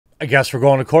I guess we're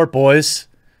going to court, boys.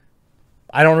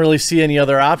 I don't really see any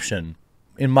other option.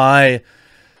 In my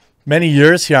many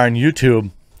years here on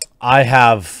YouTube, I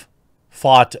have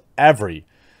fought every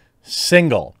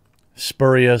single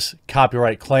spurious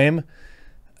copyright claim,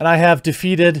 and I have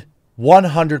defeated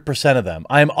 100% of them.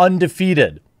 I am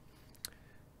undefeated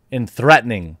in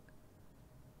threatening,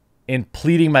 in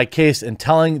pleading my case, and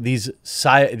telling these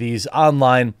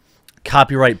online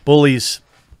copyright bullies,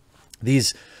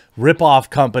 these rip-off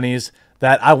companies,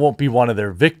 that I won't be one of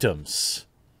their victims.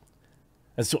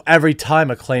 And so every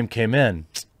time a claim came in,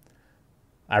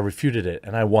 I refuted it,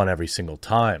 and I won every single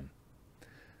time.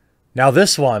 Now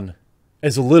this one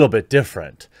is a little bit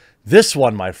different. This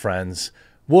one, my friends,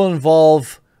 will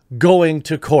involve going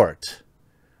to court.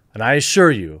 And I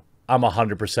assure you, I'm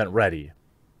 100% ready.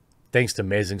 Thanks to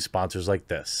amazing sponsors like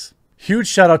this. Huge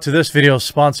shout out to this video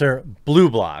sponsor,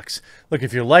 BlueBlox. Look,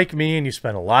 if you're like me and you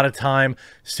spend a lot of time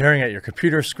staring at your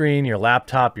computer screen, your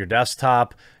laptop, your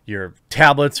desktop, your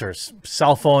tablets or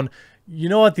cell phone, you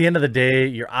know at the end of the day,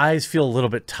 your eyes feel a little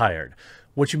bit tired.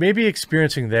 What you may be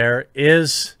experiencing there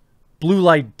is blue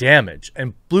light damage,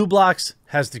 and BlueBlox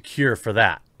has the cure for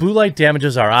that. Blue light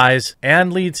damages our eyes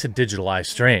and leads to digital eye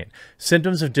strain.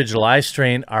 Symptoms of digital eye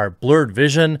strain are blurred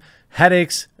vision,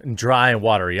 headaches, and dry and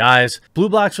watery eyes.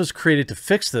 BlueBlox was created to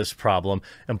fix this problem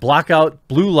and block out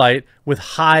blue light with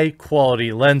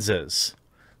high-quality lenses.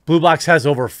 BlueBlox has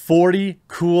over 40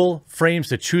 cool frames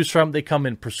to choose from. They come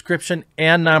in prescription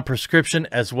and non-prescription,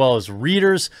 as well as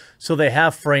readers, so they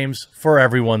have frames for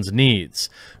everyone's needs.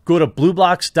 Go to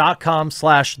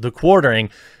blueblocks.com/thequartering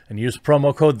and use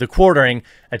promo code TheQuartering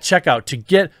at checkout to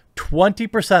get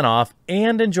 20% off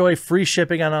and enjoy free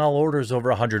shipping on all orders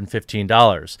over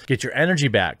 $115. Get your energy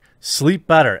back, sleep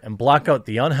better, and block out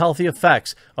the unhealthy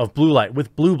effects of blue light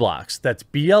with BlueBlox. That's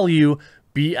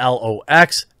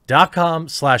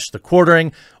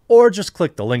BLUBLOX.com/thequartering, or just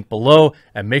click the link below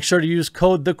and make sure to use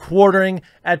code TheQuartering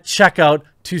at checkout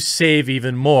to save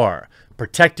even more.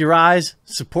 Protect your eyes,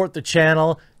 support the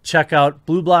channel. Check out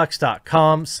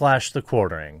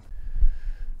blueblocks.com/thequartering.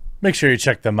 Make sure you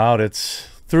check them out. It's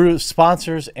through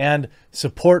sponsors and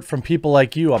support from people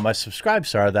like you on my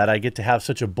Subscribestar that I get to have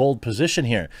such a bold position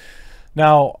here.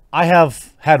 Now, I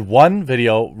have had one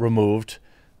video removed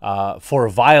for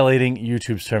violating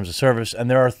YouTube's terms of service,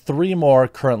 and there are 3 more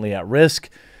currently at risk,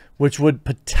 which would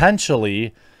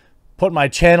potentially put my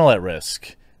channel at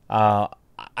risk.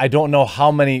 I don't know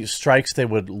how many strikes they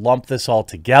would lump this all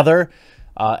together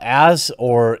as,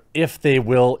 or if they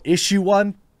will issue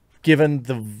one, given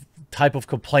the type of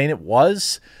complaint it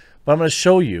was, but I'm going to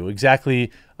show you exactly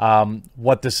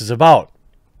what this is about.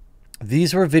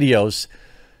 These were videos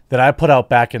that I put out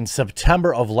back in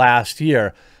September of last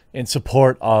year in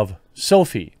support of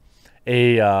Sophie.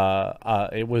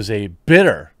 It was a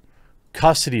bitter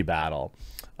custody battle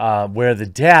where the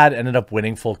dad ended up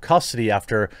winning full custody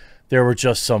after there were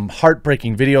just some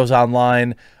heartbreaking videos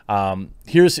online.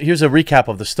 Here's a recap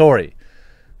of the story.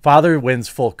 Father wins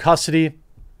full custody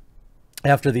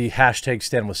after the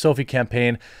 #StandWithSophie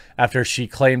campaign, after she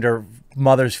claimed her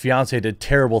mother's fiance did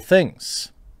terrible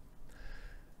things.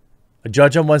 A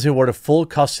judge on Wednesday awarded full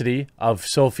custody of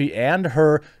Sophie and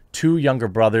her 2 younger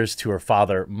brothers to her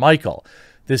father, Michael.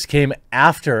 This came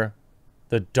after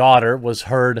the daughter was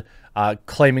heard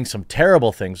claiming some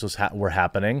terrible things were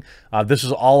happening. This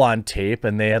was all on tape,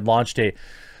 and they had launched a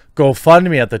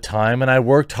GoFundMe at the time, and I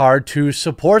worked hard to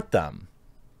support them.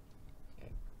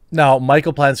 Now,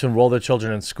 Michael plans to enroll their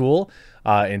children in school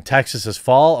in Texas this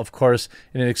fall. Of course,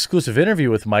 in an exclusive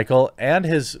interview with Michael and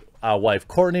his wife,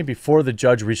 Courtney, before the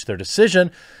judge reached their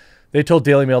decision, they told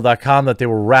DailyMail.com that they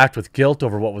were racked with guilt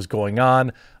over what was going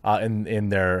on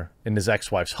in his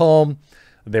ex-wife's home.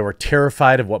 They were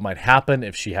terrified of what might happen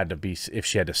if she had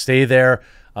to stay there.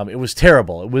 It was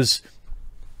terrible. It was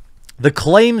the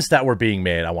claims that were being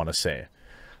made. I want to say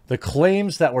the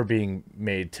claims that were being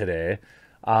made today,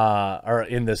 or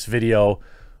in this video,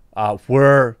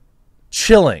 were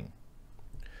chilling.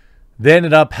 They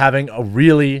ended up having a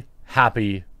really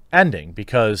happy ending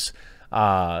because,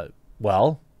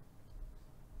 well,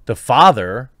 the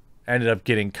father ended up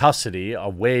getting custody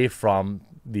away from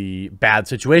the bad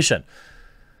situation.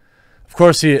 Of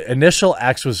course, the initial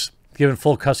ex was given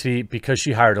full custody because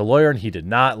she hired a lawyer and he did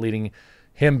not, leading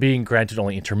him being granted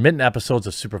only intermittent episodes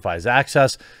of supervised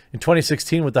access. In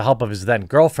 2016, with the help of his then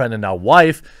girlfriend and now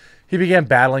wife, he began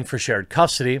battling for shared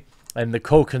custody and the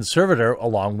co-conservator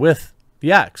along with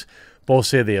the ex. Both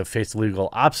say they have faced legal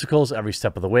obstacles every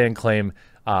step of the way and claim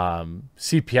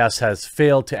CPS has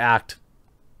failed to act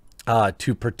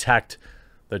to protect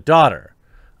the daughter.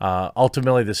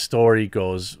 Ultimately, the story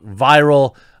goes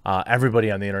viral.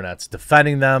 Everybody on the internet's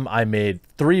defending them. I made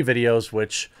 3 videos,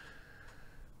 which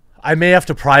I may have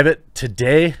to private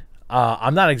today.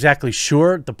 I'm not exactly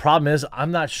sure. The problem is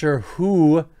I'm not sure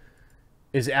who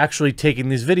is actually taking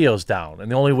these videos down.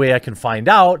 And the only way I can find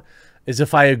out is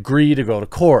if I agree to go to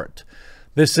court.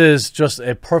 This is just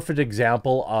a perfect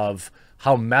example of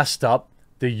how messed up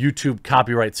the YouTube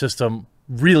copyright system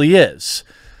really is.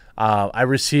 I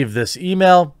received this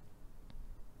email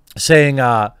saying,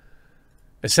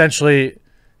 essentially,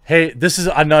 hey, this is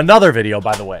another video,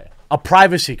 by the way, a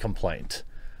privacy complaint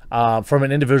from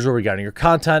an individual regarding your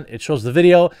content. It shows the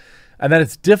video, and then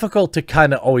it's difficult to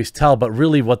kind of always tell, but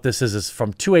really what this is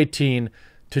from 218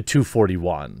 to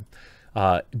 241.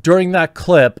 During that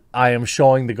clip, I am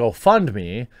showing the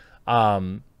GoFundMe,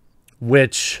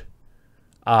 which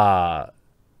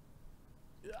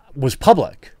was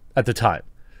public at the time.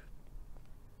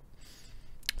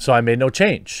 So I made no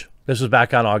change. This was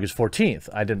back on August 14th.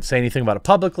 I didn't say anything about it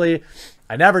publicly.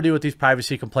 I never do with these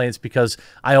privacy complaints because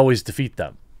I always defeat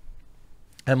them.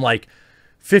 I'm like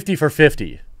 50 for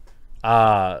 50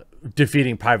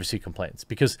 defeating privacy complaints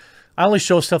because I only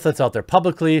show stuff that's out there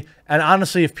publicly. And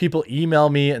honestly, if people email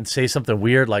me and say something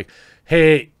weird like,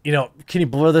 hey, you know, can you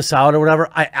blur this out or whatever?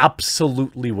 I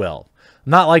absolutely will. I'm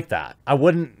not like that. I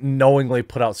wouldn't knowingly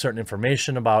put out certain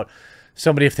information about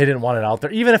somebody if they didn't want it out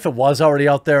there, even if it was already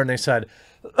out there and they said,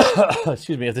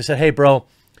 excuse me, if they said, hey, bro,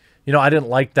 you know, I didn't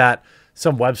like that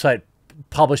some website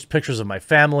published pictures of my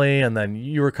family and then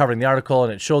you were covering the article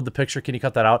and it showed the picture. Can you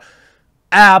cut that out?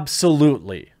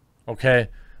 Absolutely. Okay.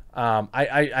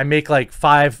 I make like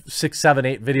 5, 6, 7,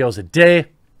 8 videos a day.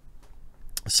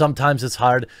 Sometimes it's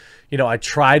hard. You know, I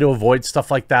try to avoid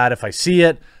stuff like that if I see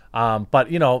it.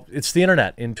 But, you know, it's the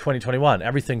internet in 2021.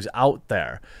 Everything's out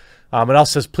there. It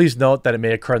also says, please note that it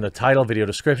may occur in the title, video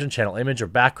description, channel image, or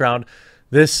background.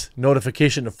 This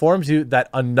notification informs you that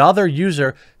another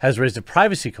user has raised a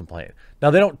privacy complaint. Now,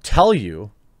 they don't tell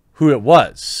you who it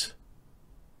was.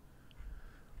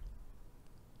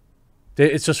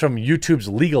 It's just from YouTube's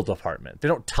legal department. They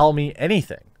don't tell me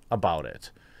anything about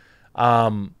it.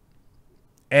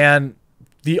 And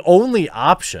the only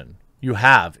option you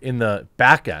have in the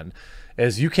back end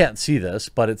is, you can't see this,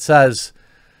 but it says,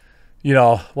 you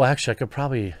know, well, actually, I could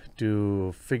probably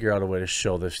figure out a way to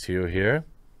show this to you here.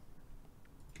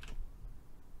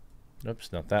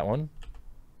 Oops, not that one.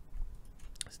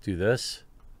 Let's do this.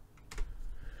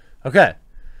 Okay.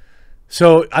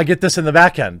 So I get this in the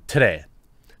back end today.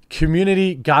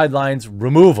 Community guidelines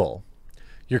removal.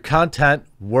 Your content,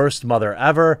 worst mother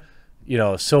ever. You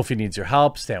know, Sophie needs your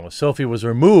help. Stand with Sophie was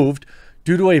removed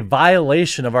due to a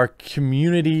violation of our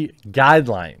community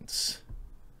guidelines.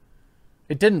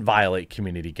 It didn't violate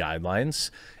community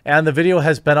guidelines. And the video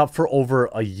has been up for over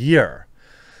a year.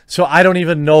 So I don't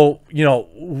even know, you know,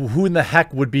 who in the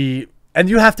heck would be, and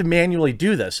you have to manually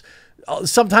do this.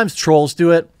 Sometimes trolls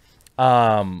do it,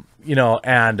 you know,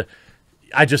 and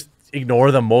I just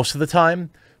ignore them most of the time.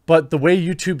 But the way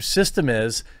YouTube's system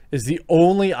is the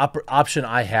only option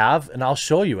I have, and I'll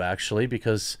show you actually,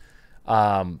 because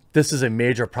this is a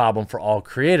major problem for all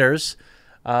creators.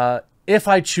 If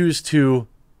I choose to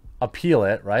appeal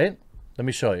it, right? Let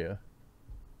me show you.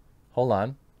 Hold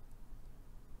on.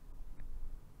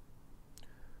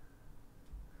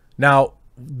 Now,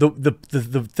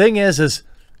 the thing is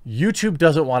YouTube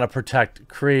doesn't want to protect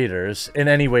creators in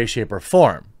any way, shape, or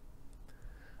form.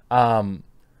 But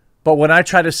when I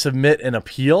try to submit an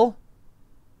appeal,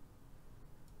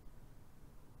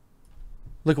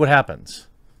 look what happens.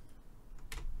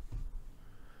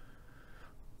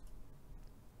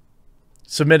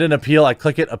 Submit an appeal. I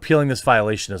click it. Appealing this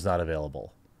violation is not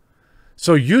available.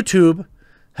 So YouTube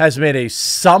has made a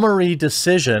summary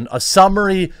decision, a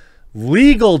summary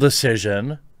legal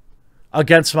decision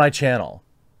against my channel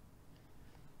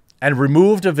and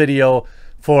removed a video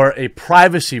for a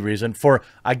privacy reason, for,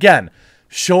 again,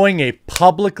 showing a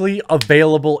publicly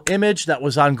available image that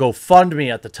was on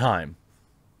GoFundMe at the time.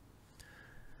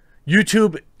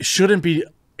 YouTube shouldn't be,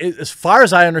 as far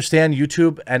as I understand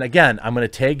YouTube, and again, I'm going to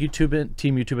tag YouTube,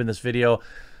 Team YouTube in this video.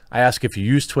 I ask if you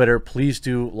use Twitter, please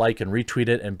do like and retweet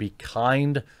it and be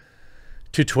kind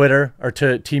to Twitter or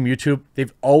to Team YouTube.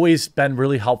 They've always been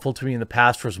really helpful to me in the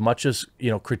past for as much as, you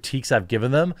know, critiques I've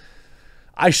given them.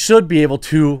 I should be able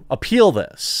to appeal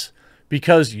this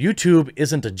because YouTube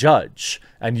isn't a judge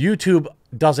and YouTube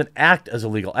doesn't act as a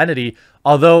legal entity,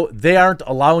 although they aren't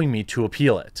allowing me to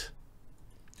appeal it.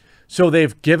 So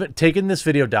they've taken this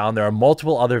video down. There are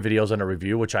multiple other videos under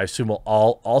review, which I assume will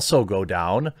all also go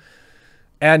down.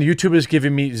 And YouTube is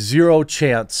giving me zero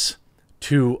chance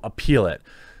to appeal it.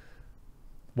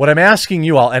 What I'm asking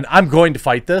you all, and I'm going to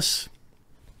fight this.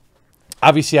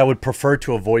 Obviously, I would prefer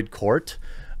to avoid court,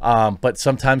 but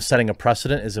sometimes setting a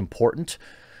precedent is important.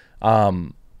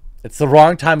 It's the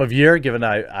wrong time of year, given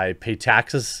I pay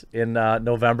taxes in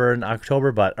November and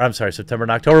October, but I'm sorry, September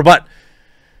and October. But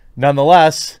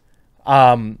nonetheless,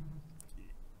 I'm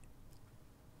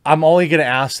only going to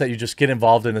ask that you just get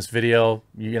involved in this video,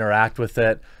 you interact with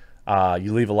it,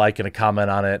 you leave a like and a comment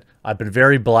on it. I've been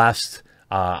very blessed.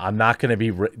 I'm not going to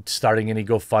be starting any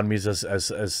GoFundMe's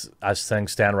as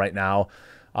things stand right now.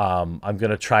 I'm going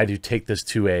to try to take this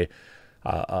to a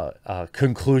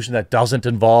conclusion that doesn't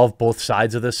involve both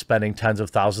sides of this spending tens of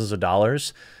thousands of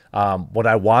dollars. What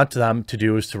I want them to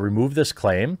do is to remove this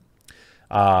claim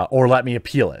or let me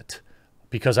appeal it,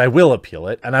 because I will appeal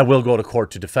it and I will go to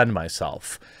court to defend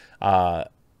myself.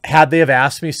 Had they have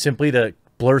asked me simply to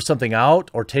blur something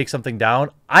out or take something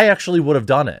down, I actually would have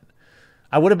done it.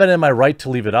 I would have been in my right to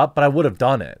leave it up, but I would have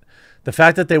done it. The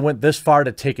fact that they went this far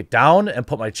to take it down and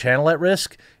put my channel at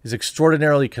risk is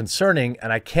extraordinarily concerning,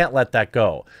 and I can't let that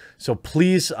go. So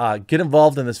please get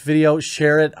involved in this video,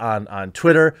 share it on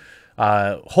Twitter.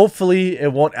 Hopefully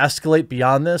it won't escalate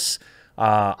beyond this.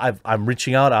 I'm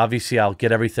reaching out. Obviously, I'll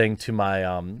get everything to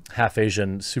my half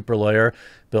Asian super lawyer,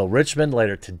 Bill Richmond,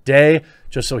 later today,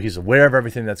 just so he's aware of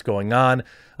everything that's going on.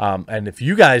 And if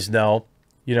you guys know,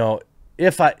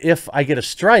 if I get a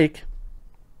strike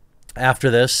after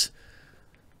this,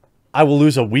 I will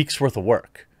lose a week's worth of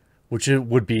work, which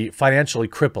would be financially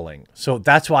crippling. So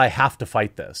that's why I have to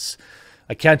fight this.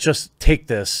 I can't just take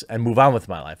this and move on with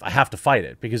my life. I have to fight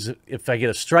it, because if I get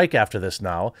a strike after this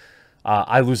now,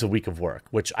 I lose a week of work,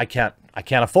 which I can't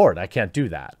afford. I can't do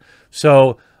that.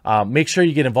 So make sure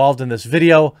you get involved in this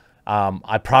video.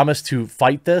 I promise to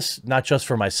fight this, not just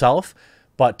for myself,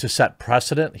 but to set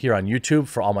precedent here on YouTube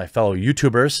for all my fellow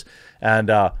YouTubers.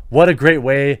 And what a great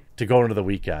way to go into the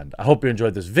weekend. I hope you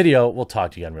enjoyed this video. We'll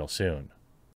talk to you again real soon.